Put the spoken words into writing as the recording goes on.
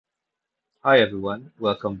Hi everyone,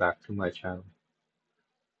 welcome back to my channel.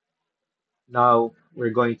 Now we're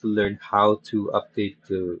going to learn how to update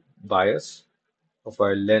the BIOS of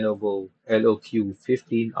our Lenovo LOQ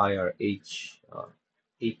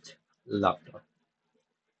 15IRH8 laptop.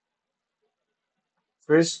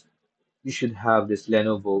 First, you should have this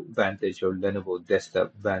Lenovo Vantage or Lenovo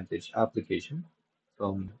Desktop Vantage application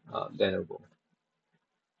from Lenovo.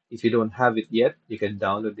 If you don't have it yet, you can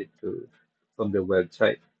download it from their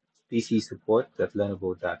website,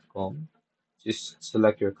 pcsupport.lenovo.com. Just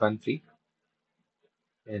select your country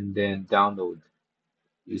and then download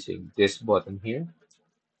using this button here.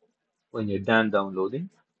 When you're done downloading,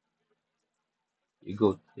 you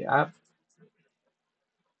go to the app.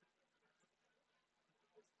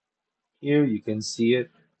 Here you can see it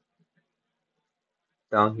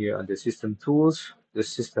down here under System Tools, the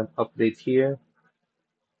System Update here.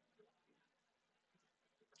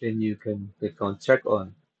 Then you can click on Check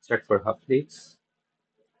for Updates.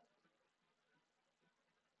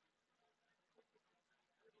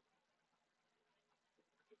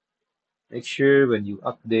 Make sure when you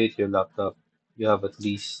update your laptop, you have at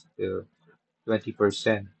least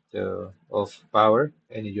 20% of power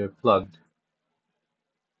and you're plugged.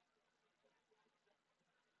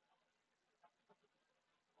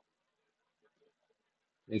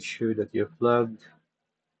 Make sure that you're plugged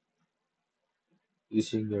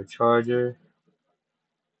using your charger.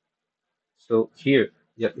 So here,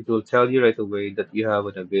 yeah, it will tell you right away that you have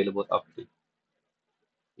an available update.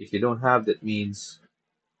 If you don't have, that means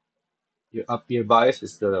your BIOS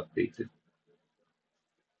is still updated.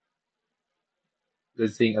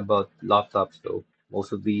 Good thing about laptops though,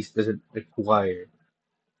 most of these doesn't require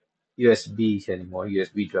USBs anymore,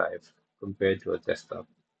 USB drive compared to a desktop.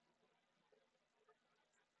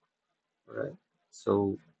 Alright.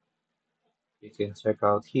 So you can check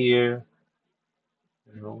out here,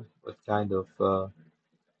 what kind of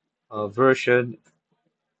version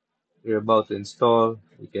you're about to install.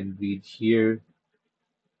 You can read here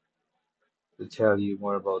to tell you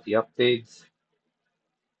more about the updates.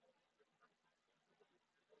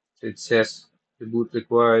 So it says reboot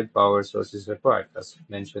required, power source is required, as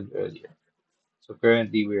mentioned earlier. So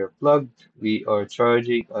currently we are plugged. We are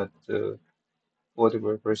charging at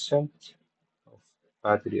 44% of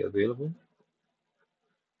battery available.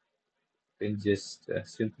 You can just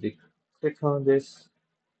simply click on this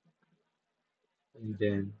and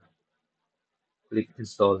then click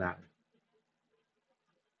install now.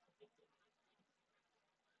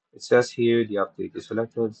 It says here the update is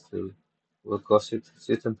selected, so will cause it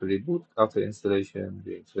system to reboot after installation.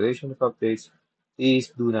 The installation of updates, please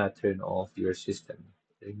do not turn off your system.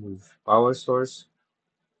 Remove power source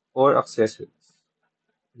or accessories.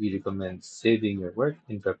 We recommend saving your work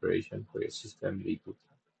in preparation for your system reboot.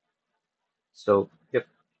 So, yep,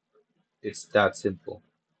 it's that simple.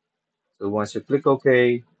 So once you click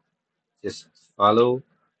OK, just follow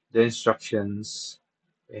the instructions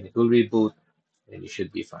and it will reboot and you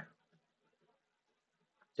should be fine.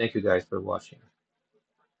 Thank you guys for watching.